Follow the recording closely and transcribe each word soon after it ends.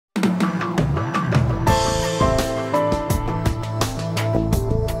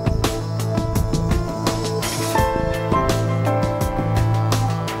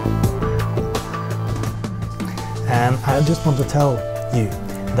I just want to tell you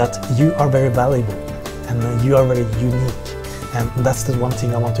that you are very valuable and you are very unique. And that's the one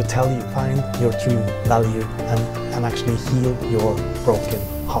thing I want to tell you. Find your true value and actually heal your broken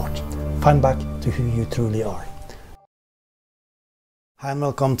heart. Find back to who you truly are. Hi and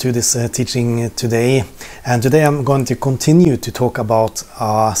welcome to this teaching today. And today I'm going to continue to talk about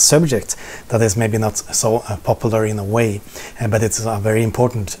a subject that is maybe not so popular in a way, but it's a very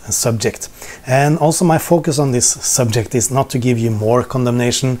important subject. And also my focus on this subject is not to give you more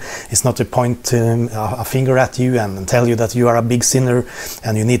condemnation. It's not to point a finger at you and tell you that you are a big sinner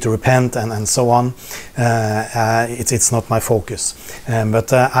and you need to repent and so on. It's not my focus.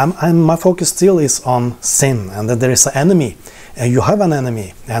 But my focus still is on sin, and that there is an enemy. You have an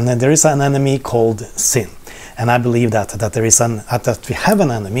enemy, and there is an enemy called sin. And I believe that we have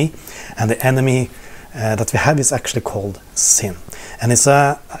an enemy, and the enemy that we have is actually called sin. And it's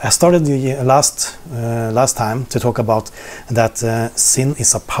I started the last time to talk about that sin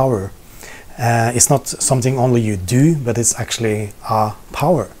is a power. It's not something only you do, but it's actually a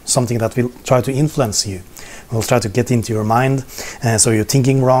power, something that will try to influence you. Will try to get into your mind, so you're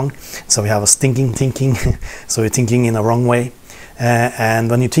thinking wrong. So we have a stinking thinking, so you're thinking in a wrong way. And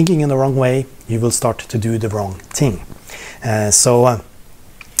when you're thinking in the wrong way, you will start to do the wrong thing. So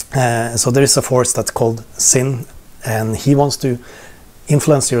there is a force that's called sin, and he wants to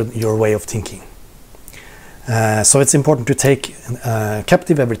influence your way of thinking. So it's important to take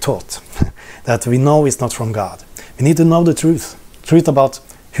captive every thought that we know is not from God. We need to know the truth about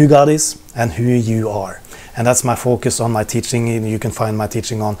who God is and who you are. And that's my focus on my teaching. You can find my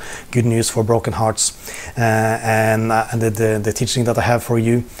teaching on Good News for Broken Hearts, and the teaching that I have for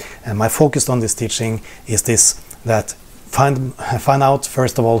you. And my focus on this teaching is this: that find out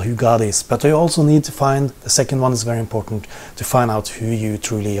first of all who God is, but you also need to find, the second one is very important, to find out who you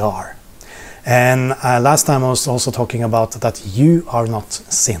truly are. And last time I was also talking about that you are not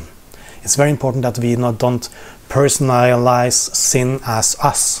sin. It's very important that we don't personalize sin as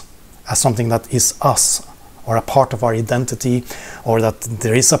us, as something that is us, or a part of our identity, or that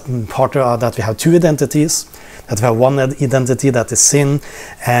there is a part that we have two identities, that we have one identity that is sin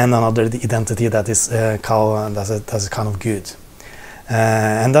and another identity that is kind of good.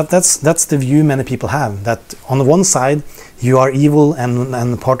 And that's the view many people have, that on the one side you are evil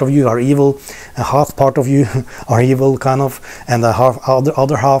and part of you are evil, and half part of you are evil kind of, and the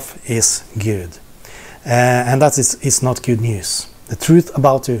other half is good. And that is not good news. The truth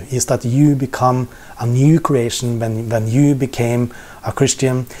about you is that you become a new creation when you became a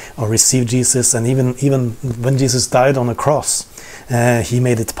Christian or received Jesus, and even when Jesus died on the cross, he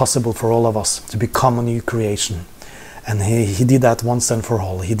made it possible for all of us to become a new creation. And he did that once and for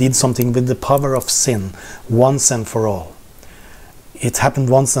all. He did something with the power of sin once and for all. It happened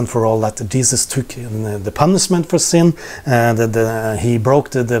once and for all that Jesus took the punishment for sin, he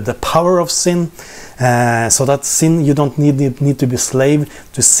broke the power of sin, so that sin, you don't need to be slave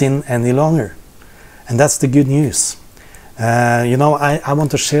to sin any longer. And that's the good news. I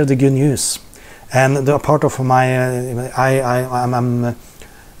want to share the good news. And the part of I'm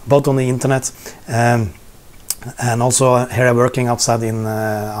both on the internet and also here I'm working outside in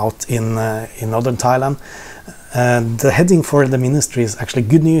northern Thailand. The heading for the ministry is actually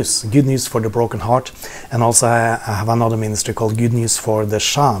good news for the broken heart, and also I have another ministry called Good News for the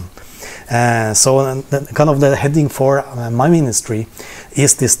Shan. So kind of the heading for my ministry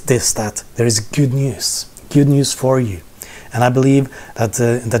is this that there is good news for you. And I believe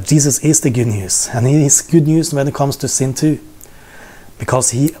that Jesus is the good news, and he is good news when it comes to sin too,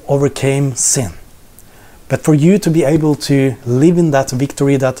 because he overcame sin. But for you to be able to live in that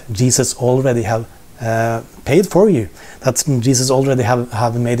victory that Jesus already have paid for you, that Jesus already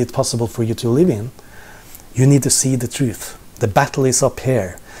have made it possible for you to live in, you need to see the truth. The battle is up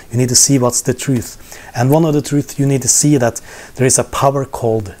here. You need to see what's the truth. And one of the truths, you need to see that there is a power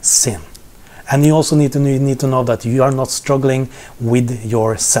called sin. And you also need to know that you are not struggling with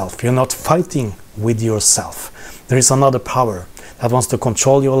yourself. You're not fighting with yourself. There is another power that wants to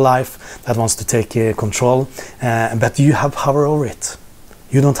control your life, that wants to take control, but you have power over it.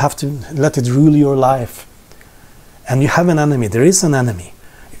 You don't have to let it rule your life. And you have an enemy. There is an enemy.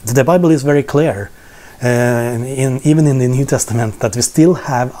 The Bible is very clear, even in the New Testament, that we still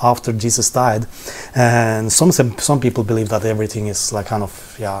have after Jesus died. And some people believe that everything is like kind of,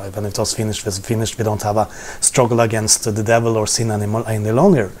 when it was finished, we don't have a struggle against the devil or sin any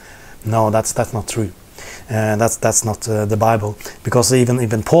longer. No, that's not true. That's not the Bible, because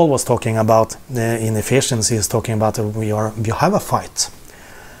even Paul was talking about in Ephesians, he is talking about we have a fight.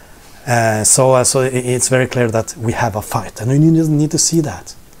 So it's very clear that we have a fight, and we need to see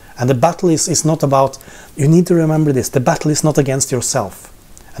that. And the battle is not about, you need to remember this, the battle is not against yourself.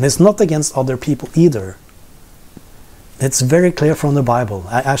 And it's not against other people either. It's very clear from the Bible.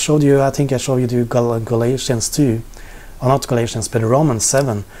 I showed you, I think I showed you Galatians 2, or not Galatians, but Romans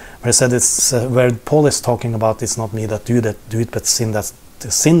 7, where it said it's where Paul is talking about it's not me that do it, but sin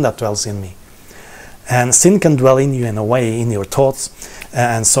that dwells in me. And sin can dwell in you in a way, in your thoughts,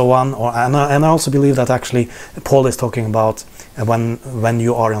 and so on. And I also believe that actually Paul is talking about when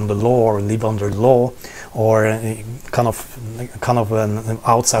you are on the law or live under the law, or kind of an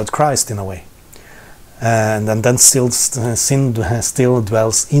outside Christ in a way, and then sin still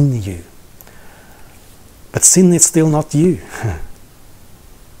dwells in you. But sin is still not you.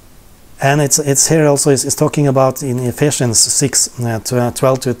 And it's here also is talking about in Ephesians 6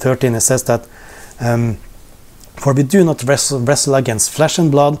 12 to 13. It says that for we do not wrestle against flesh and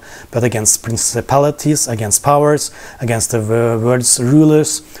blood, but against principalities, against powers, against the world's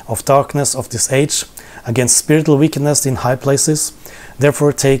rulers of darkness of this age, against spiritual wickedness in high places.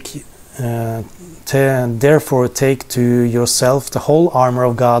 Therefore take to yourself the whole armor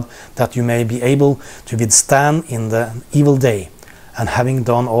of God, that you may be able to withstand in the evil day, and having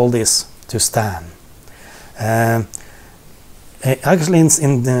done all this, to stand. Actually,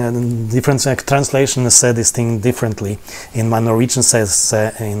 in the different translations say this thing differently. In my Norwegian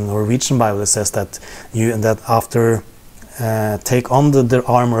in Norwegian Bible it says that after take on the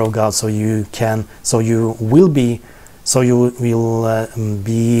armor of God, so you will be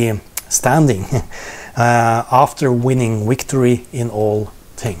standing after winning victory in all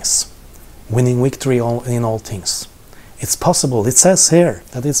things. Winning victory in all things. It's possible. It says here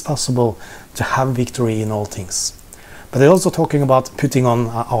that it's possible to have victory in all things. But they're also talking about putting on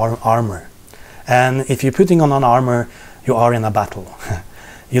our armor. And if you're putting on an armor, you are in a battle.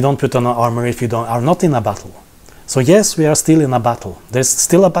 You don't put on an armor if you are not in a battle. So yes, we are still in a battle. There's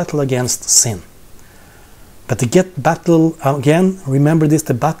still a battle against sin. But to get battle, again, remember this,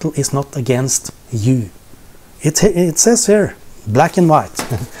 the battle is not against you. It says here, black and white.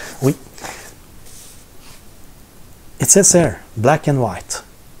 It says here, black and white,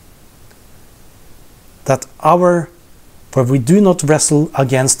 that for we do not wrestle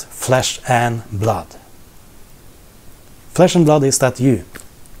against flesh and blood. Flesh and blood, is that you?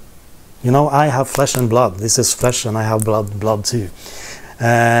 You know, I have flesh and blood. This is flesh and I have blood too.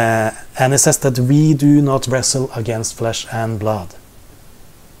 And it says that we do not wrestle against flesh and blood.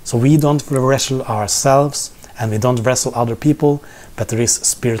 So we don't wrestle ourselves and we don't wrestle other people, but there is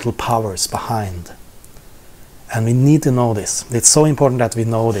spiritual powers behind. And we need to know this. It's so important that we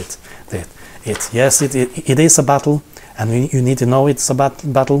know it. Yes, it is a battle, and you need to know it's a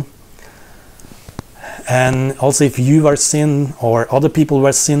battle. And also, if you were sin or other people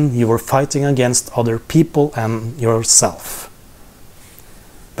were sin, you were fighting against other people and yourself.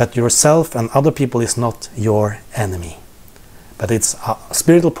 But yourself and other people is not your enemy, but it's a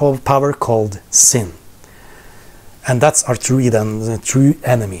spiritual power called sin. And that's our true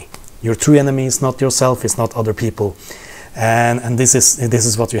enemy. Your true enemy is not yourself, it's not other people. And this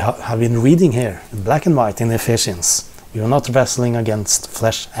is what we have been reading here, in black and white in Ephesians. You're not wrestling against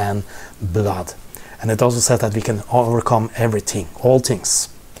flesh and blood. And it also says that we can overcome everything, all things.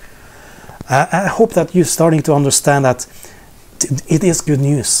 I hope that you're starting to understand that it is good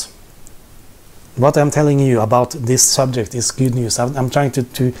news. What I'm telling you about this subject is good news. I'm trying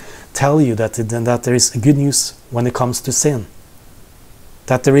to tell you that there is good news when it comes to sin.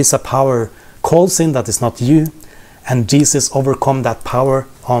 That there is a power called sin that is not you, and Jesus overcome that power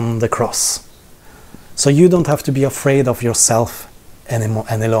on the cross. So you don't have to be afraid of yourself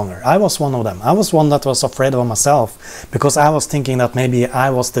any longer. I was one of them. I was one that was afraid of myself, because I was thinking that maybe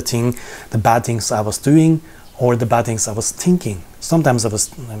I was the bad things I was doing, or the bad things I was thinking. Sometimes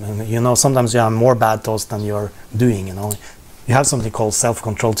sometimes you have more bad thoughts than you're doing, You have something called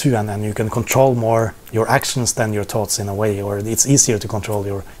self-control too, and you can control more your actions than your thoughts in a way, or it's easier to control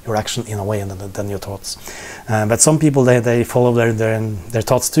your action in a way than your thoughts. But some people, they follow their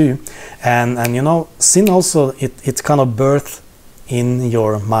thoughts too, and sin also, it kind of birth in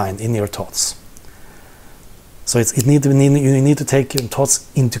your mind, in your thoughts. So you need to take your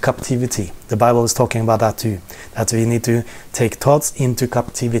thoughts into captivity. The Bible is talking about that too, that we need to take thoughts into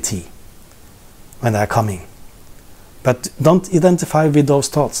captivity when they're coming. But don't identify with those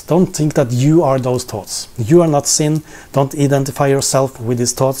thoughts. Don't think that you are those thoughts. You are not sin. Don't identify yourself with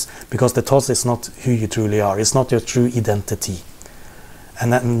these thoughts, because the thoughts is not who you truly are. It's not your true identity.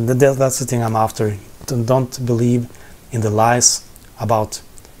 And that's the thing I'm after. Don't believe in the lies about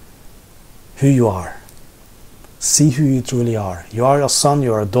who you are. See who you truly are. You are a son,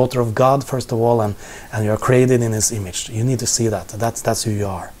 you are a daughter of God, first of all, and you are created in His image. You need to see that. That's who you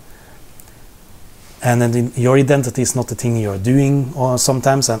are. And then your identity is not the thing you are doing or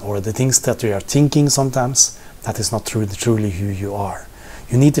sometimes, or the things that you are thinking sometimes. That is not truly who you are.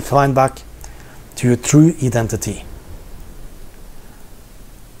 You need to find back to your true identity.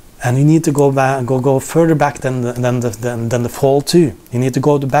 And you need to go further back than the fall too. You need to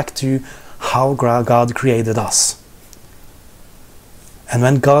go back to how God created us. And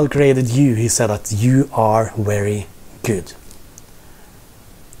when God created you, He said that you are very good.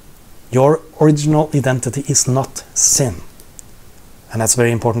 Your original identity is not sin. And that's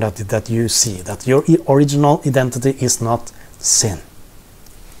very important that you see, that your original identity is not sin.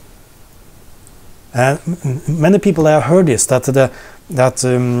 Many people have heard this, that the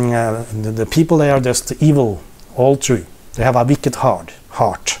people, they are just evil all through. They have a wicked heart.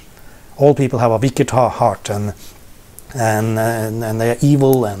 All people have a wicked heart, and they are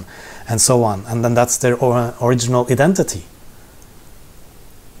evil and so on. And then that's their original identity.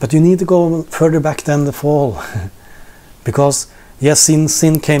 But you need to go further back than the fall, because yes,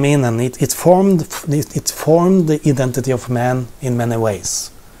 sin came in, and it formed the identity of man in many ways.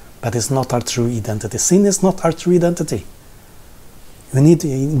 But it's not our true identity. Sin is not our true identity. You need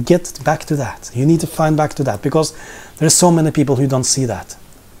to get back to that. You need to find back to that, because there's so many people who don't see that.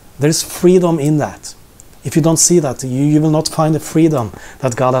 There's freedom in that. If you don't see that, you will not find the freedom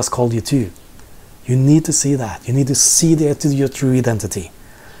that God has called you to. You need to see that. You need to see your true identity.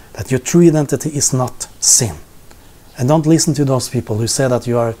 That your true identity is not sin. And don't listen to those people who say that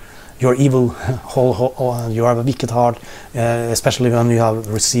you're evil, you have a wicked heart, especially when you have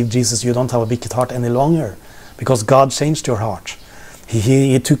received Jesus. You don't have a wicked heart any longer, because God changed your heart.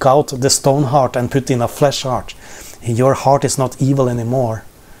 He took out the stone heart and put in a flesh heart. Your heart is not evil anymore.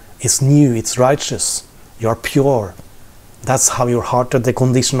 It's new, it's righteous, you're pure. That's how your heart, the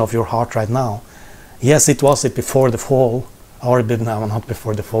condition of your heart right now. Yes, it was before the fall, or now not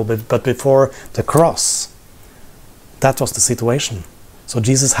before the fall, but before the cross. That was the situation. So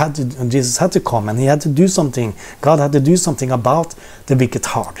Jesus had to come, and He had to do something. God had to do something about the wicked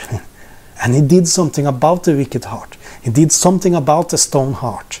heart. And He did something about the wicked heart. He did something about the stone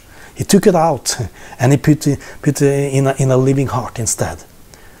heart. He took it out, and He put it in a living heart instead.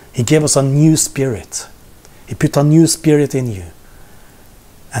 He gave us a new spirit. He put a new spirit in you.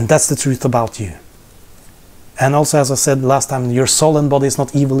 And that's the truth about you. And also, as I said last time, your soul and body is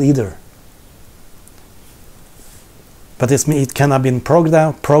not evil either. But it can have been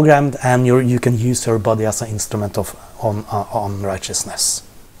programmed, and you can use your body as an instrument on righteousness.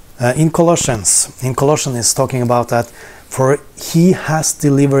 In Colossians is talking about that, for He has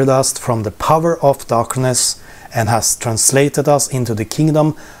delivered us from the power of darkness and has translated us into the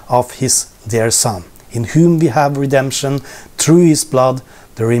kingdom of His dear Son, in whom we have redemption through His blood,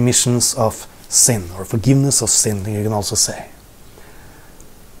 the remissions of sin, or forgiveness of sin, you can also say.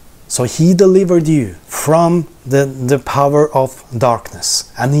 So He delivered you from the power of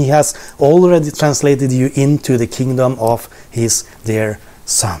darkness, and He has already translated you into the kingdom of His dear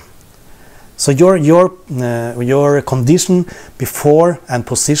Son. So your condition before and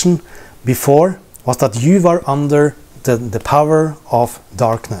position before was that you were under the power of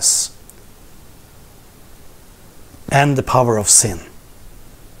darkness and the power of sin,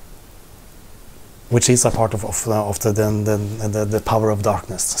 which is a part of the power of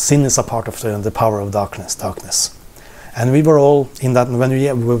darkness. Sin is a part of the power of darkness. And we were all in that, when we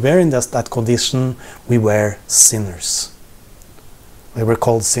were in that condition, we were sinners. We were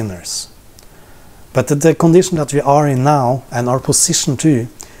called sinners. But the condition that we are in now, and our position too,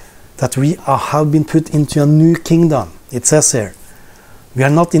 that we have been put into a new kingdom. It says here, we are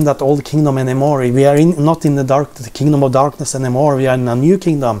not in that old kingdom anymore. We are not in the kingdom of darkness anymore. We are in a new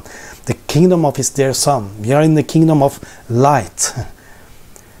kingdom, the kingdom of His dear Son. We are in the kingdom of light.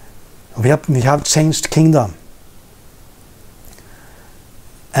 We have changed kingdom.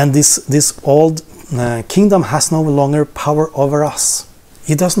 And this old kingdom has no longer power over us.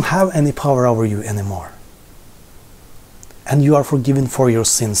 It doesn't have any power over you anymore. And you are forgiven for your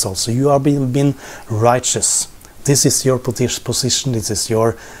sins also. You are being righteous. This is your position. This is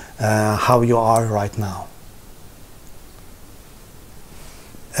your how you are right now.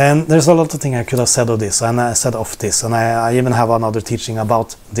 And there's a lot of things I could have said of this, and I said of this, and I even have another teaching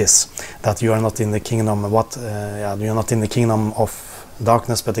about this, that you are not in the kingdom. You're not in the kingdom of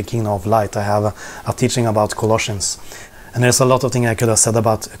darkness, but the kingdom of light. I have a teaching about Colossians, and there's a lot of things I could have said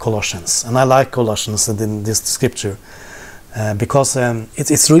about Colossians, and I like Colossians in this scripture because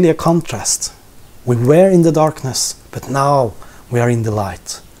it's really a contrast. We were in the darkness, but now we are in the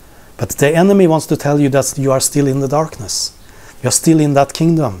light. But the enemy wants to tell you that you are still in the darkness. You're still in that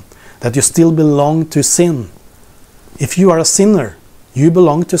kingdom, that you still belong to sin. If you are a sinner, you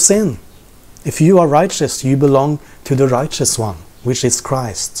belong to sin. If you are righteous, you belong to the righteous one, which is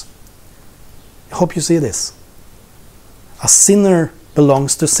Christ. I hope you see this. A sinner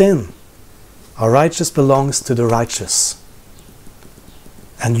belongs to sin. A righteous belongs to the righteous.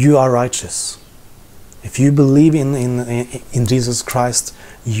 And you are righteous. If you believe in Jesus Christ,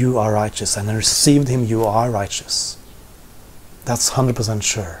 you are righteous. And received Him, you are righteous. That's 100%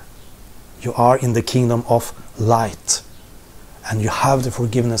 sure. You are in the kingdom of light. And you have the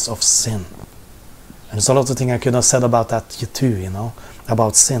forgiveness of sin. And there's a lot of things I could have said about that too,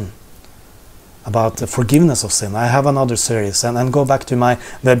 about sin. About the forgiveness of sin. I have another series. And go back to my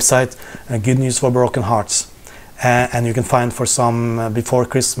website, Good News for Broken Hearts. And you can find for some before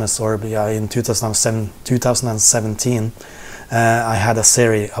Christmas or in 2017, I had a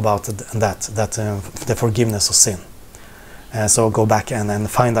series about the forgiveness of sin. So go back and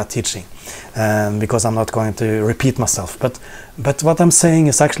find that teaching, because I'm not going to repeat myself. But what I'm saying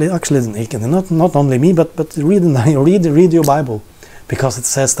is actually not only me, but read your Bible, because it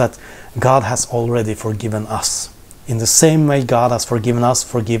says that God has already forgiven us. In the same way God has forgiven us,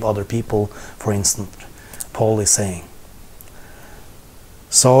 forgive other people, for instance. Paul is saying.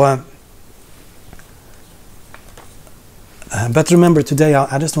 So, but remember today,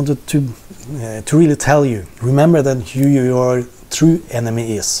 I just wanted to really tell you, remember that who your true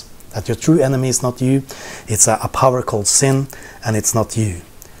enemy is. That your true enemy is not you, it's a power called sin, and it's not you.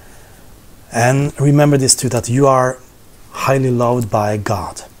 And remember this too, that you are highly loved by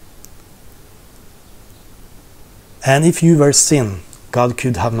God. And if you were sin, God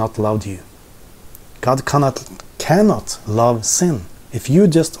could have not loved you. God cannot love sin. If your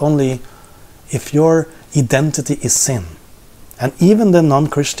identity is sin, and even the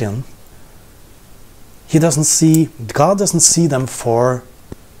non-Christian, God doesn't see them for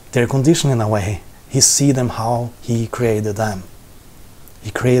their condition in a way. He sees them how He created them. He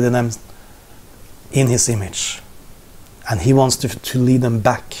created them in His image, and He wants to lead them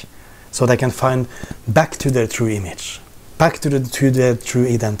back, so they can find back to their true image, back to their true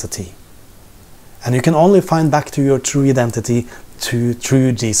identity. And you can only find back to your true identity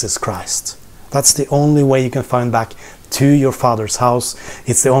through Jesus Christ. That's the only way you can find back to your Father's house.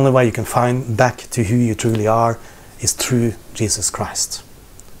 It's the only way you can find back to who you truly are, is through Jesus Christ.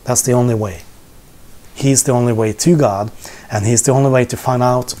 That's the only way. He's the only way to God, and He's the only way to find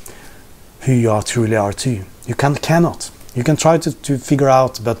out who you truly are too. You cannot. You can try to figure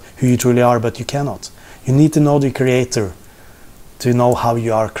out who you truly are, but you cannot. You need to know the Creator to know how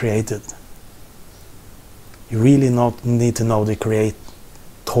you are created. You really need to know the Creator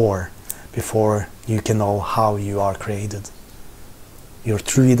before you can know how you are created. Your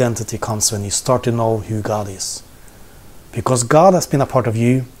true identity comes when you start to know who God is. Because God has been a part of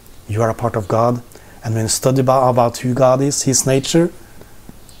you, you are a part of God, and when you study about who God is, His nature,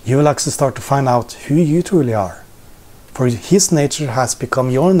 you will actually start to find out who you truly are. For His nature has become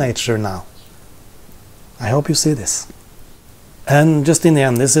your nature now. I hope you see this. And just in the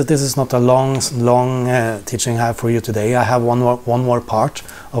end, this is not a long teaching I have for you today. I have one more part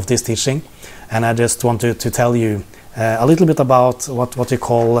of this teaching, and I just want to tell you a little bit about what you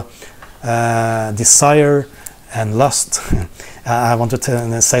call desire and lust. I want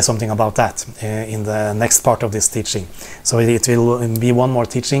to say something about that in the next part of this teaching. So it will be one more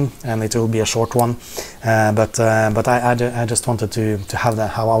teaching, and it will be a short one. But I just wanted to have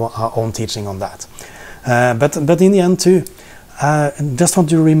our own teaching on that. But in the end too, just want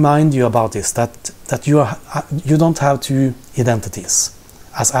to remind you about this, that you don't have two identities,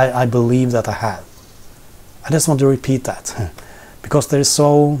 as I believe that I have. I just want to repeat that, because there is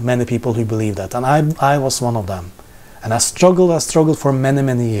so many people who believe that, and I was one of them, and I struggled for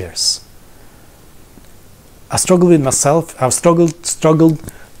many years. I struggled with myself. I've struggled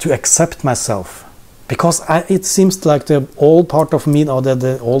to accept myself, because it seems like the old part of me, or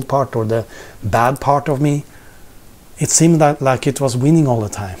the old part, or the bad part of me, it seemed like it was winning all the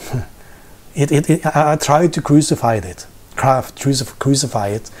time. I tried to crucify it,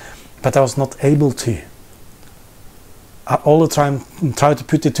 but I was not able to. I all the time tried to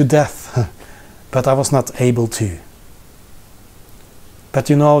put it to death, but I was not able to. But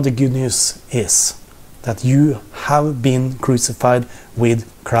the good news is that you have been crucified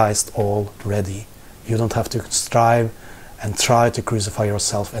with Christ already. You don't have to strive and try to crucify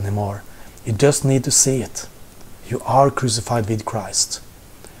yourself anymore. You just need to see it. You are crucified with Christ.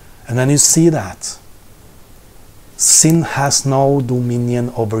 And when you see that, sin has no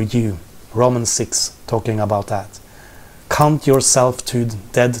dominion over you. Romans 6 talking about that. Count yourself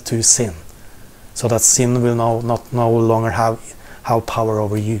dead to sin, so that sin will no longer have power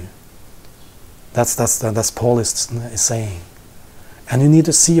over you. That's Paul is saying. And you need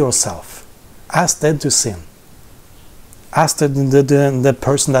to see yourself. as dead to sin, as the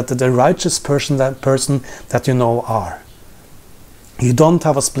person that the righteous person, that you know are. You don't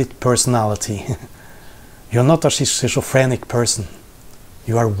have a split personality. You're not a schizophrenic person.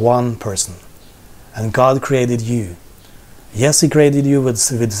 You are one person, and God created you. Yes, He created you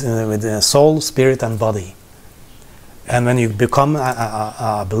with soul, spirit, and body. And when you become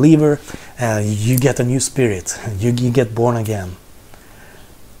a believer, you get a new spirit. You get born again.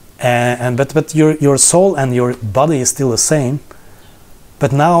 But your soul and your body is still the same.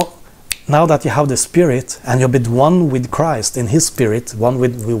 But now that you have the Spirit and you've been one with Christ in His Spirit,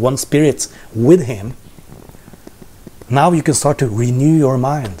 one spirit with Him, now you can start to renew your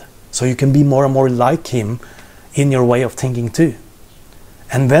mind, so you can be more and more like Him in your way of thinking too.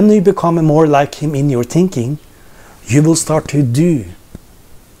 And when you become more like Him in your thinking, you will start to do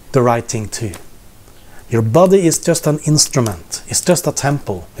the right thing too. Your body is just an instrument. It's just a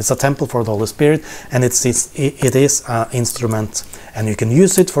temple. It's a temple for the Holy Spirit, and it is an instrument. And you can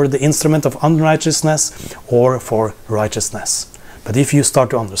use it for the instrument of unrighteousness or for righteousness. But if you start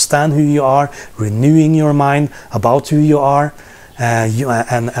to understand who you are, renewing your mind about who you are,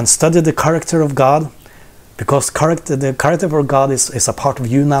 and study the character of God, because the character of God is a part of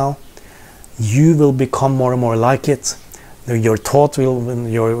you now, you will become more and more like it. Your thought will,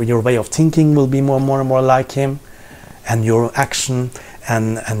 your way of thinking will be more and more like Him, and your action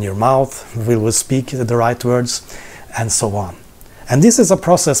and your mouth will speak the right words, and so on. And this is a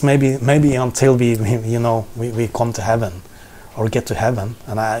process, maybe until we come to heaven or get to heaven,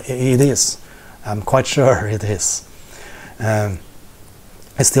 and it is. I'm quite sure it is.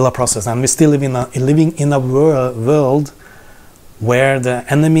 It's still a process, and we still living in a world where the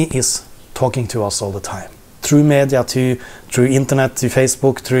enemy is talking to us all the time. Through media, through internet, through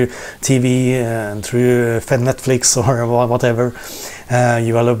Facebook, through TV, and through Netflix or whatever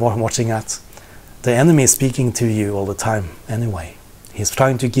you are watching at. The enemy is speaking to you all the time anyway. He's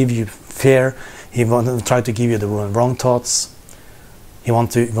trying to give you fear. He wants to try to give you the wrong thoughts. He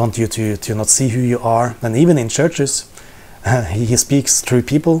wants you to not see who you are. And even in churches, he speaks through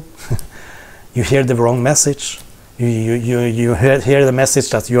people. You hear the wrong message. You hear the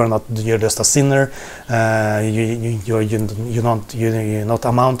message that you're just a sinner, you're not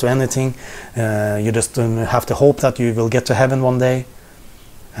amount to anything, you just have the hope that you will get to heaven one day,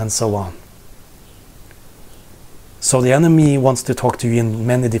 and so on. So the enemy wants to talk to you in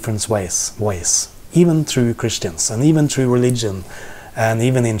many different ways, even through Christians, and even through religion, and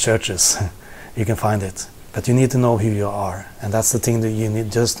even in churches. You can find it. But you need to know who you are, and that's the thing that you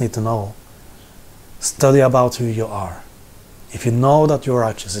just need to know. Study about who you are. If you know that you're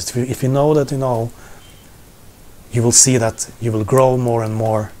righteous, if you know that you will see that you will grow more and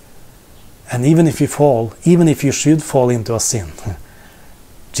more. And even if you fall, even if you should fall into a sin,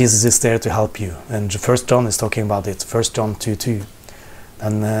 Jesus is there to help you. And 1 John is talking about it, 1 John 2:2.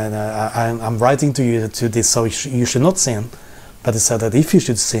 And I'm writing to you to this, so you should not sin. But it said that if you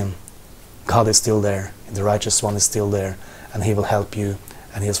should sin, God is still there. The righteous one is still there, and He will help you.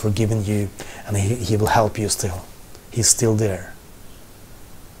 And He has forgiven you, and He will help you still. He's still there.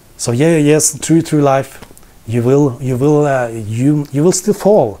 So yes, through life, you will still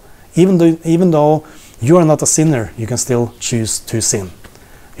fall, even though you are not a sinner. You can still choose to sin.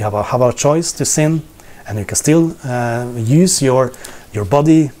 You have a choice to sin, and you can still use your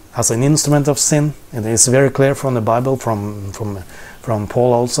body as an instrument of sin. And it's very clear from the Bible, from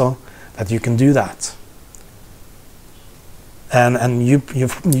Paul also, that you can do that. And you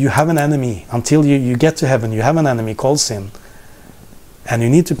have an enemy. Until you get to heaven, you have an enemy called sin. And you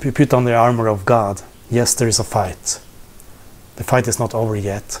need to put on the armor of God. Yes, there is a fight. The fight is not over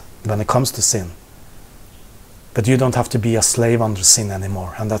yet when it comes to sin. But you don't have to be a slave under sin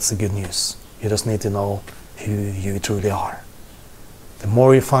anymore. And that's the good news. You just need to know who you truly are. The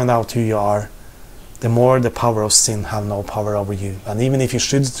more you find out who you are, the more the power of sin have no power over you. And even if you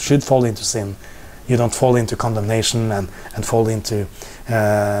should fall into sin, you don't fall into condemnation and fall into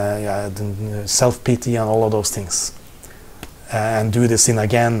self-pity and all of those things, and do the sin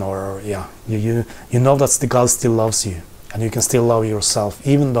again, or you know that the God still loves you, and you can still love yourself,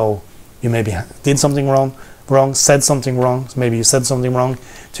 even though you maybe did something wrong, said something wrong. Maybe you said something wrong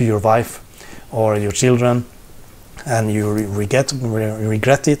to your wife or your children, and you regret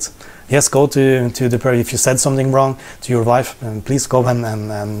it. Yes, go to the prayer. If you said something wrong to your wife, please go and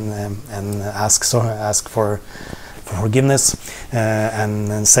ask for forgiveness,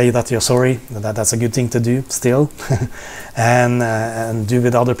 and say that you're sorry. That's a good thing to do still, and do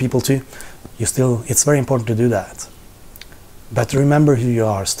with other people too. It's very important to do that. But remember who you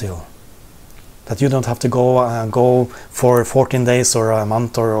are still. That you don't have to go for 14 days or a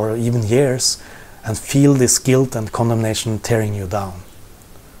month or even years and feel this guilt and condemnation tearing you down.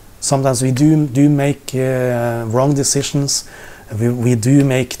 Sometimes we do make wrong decisions. We do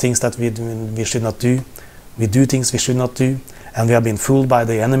make things that we should not do. We do things we should not do, and we have been fooled by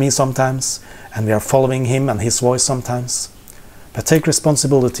the enemy sometimes, and we are following him and his voice sometimes. But take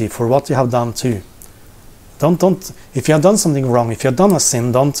responsibility for what you have done too. Don't. If you have done something wrong, if you have done a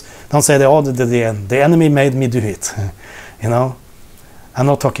sin, don't say the enemy made me do it. You know, I'm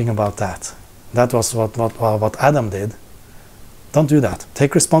not talking about that. That was what Adam did. Don't do that.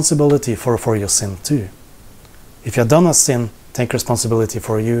 Take responsibility for your sin too. If you have done a sin, take responsibility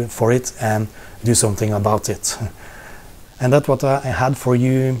for it and do something about it. And that's what I had for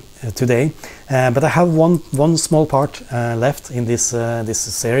you today. But I have one small part left in this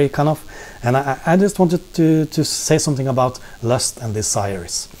series, kind of. And I just wanted to say something about lust and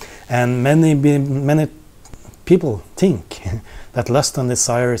desires. And many people think that lust and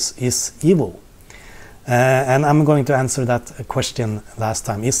desires is evil. And I'm going to answer that question last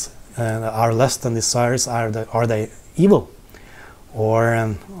time. Are lust and desires, are they evil?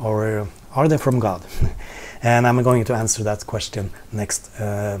 Or are they from God? And I'm going to answer that question next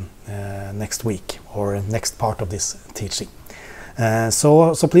week, or next part of this teaching.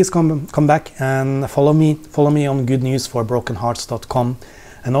 So please come back and follow me on goodnewsforbrokenhearts.com.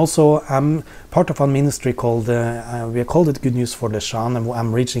 And also I'm part of a ministry called we called it Good News for the Shan, and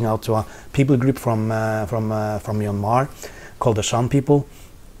I'm reaching out to a people group from Myanmar called the Shan people.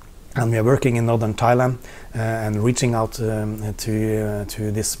 And we are working in northern Thailand and reaching out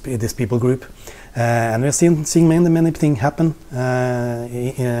to this people group, and we're seeing many things happen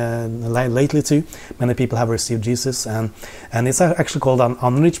lately too. Many people have received Jesus, and it's actually called an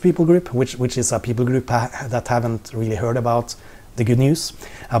unreached people group, which is a people group that haven't really heard about the good news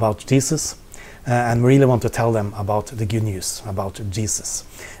about Jesus, and we really want to tell them about the good news about Jesus.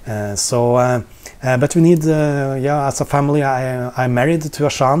 But we need, as a family, I'm married to a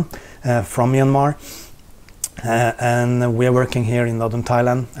Shan from Myanmar, and we are working here in northern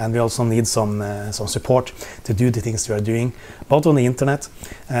Thailand, and we also need some support to do the things we are doing, both on the internet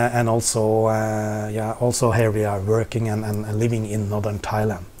and also here we are working and living in northern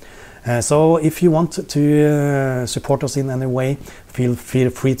Thailand. So if you want to support us in any way, feel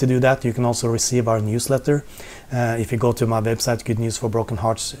free to do that. You can also receive our newsletter. If you go to my website, Good News for Broken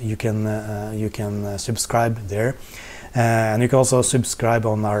Hearts, you can subscribe there, and you can also subscribe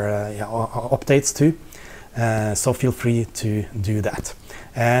on our updates too. So feel free to do that.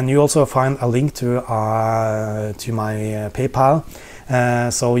 And you also find a link to my PayPal,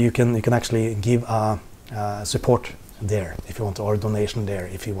 so you can actually give support there if you want, or donation there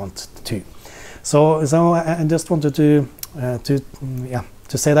if you want to. So I just wanted to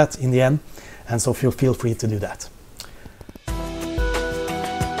say that in the end, and so feel free to do that.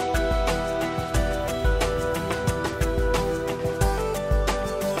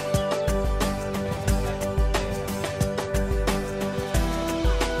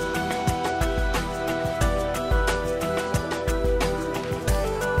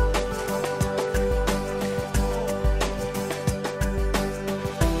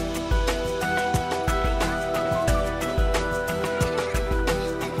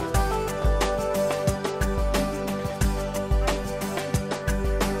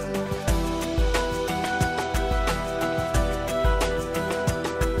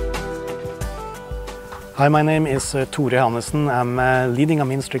 Hi, my name is Tore Hannessen. I'm leading a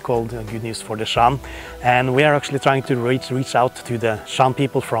ministry called Good News for the Shan, and we are actually trying to reach out to the Shan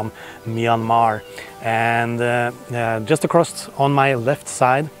people from Myanmar. And just across on my left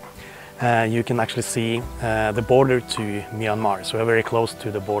side, you can actually see the border to Myanmar, so we're very close to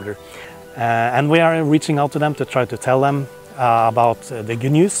the border. And we are reaching out to them to try to tell them about the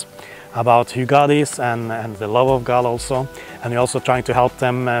good news, about who God is and the love of God also. And we're also trying to help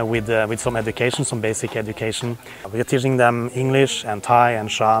them with some education, some basic education. We're teaching them English and Thai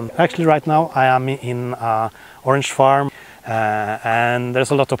and Shan. Actually right now I am in an orange farm, and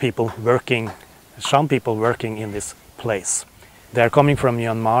there's a lot of people working, Shan people working in this place. They're coming from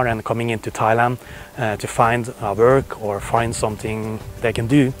Myanmar and coming into Thailand to find work or find something they can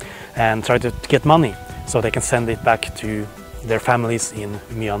do and try to get money so they can send it back to their families in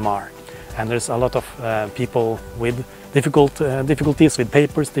Myanmar. And there's a lot of people with difficulties with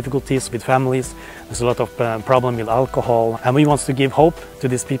papers, difficulties with families. There's a lot of problem with alcohol, and we want to give hope to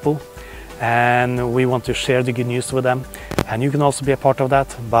these people, and we want to share the good news with them. And you can also be a part of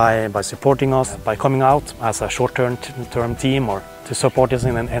that by supporting us, by coming out as a short-term team, or to support us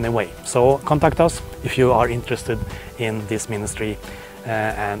in any way. So contact us if you are interested in this ministry,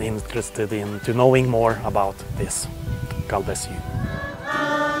 and interested in knowing more about this. God bless you.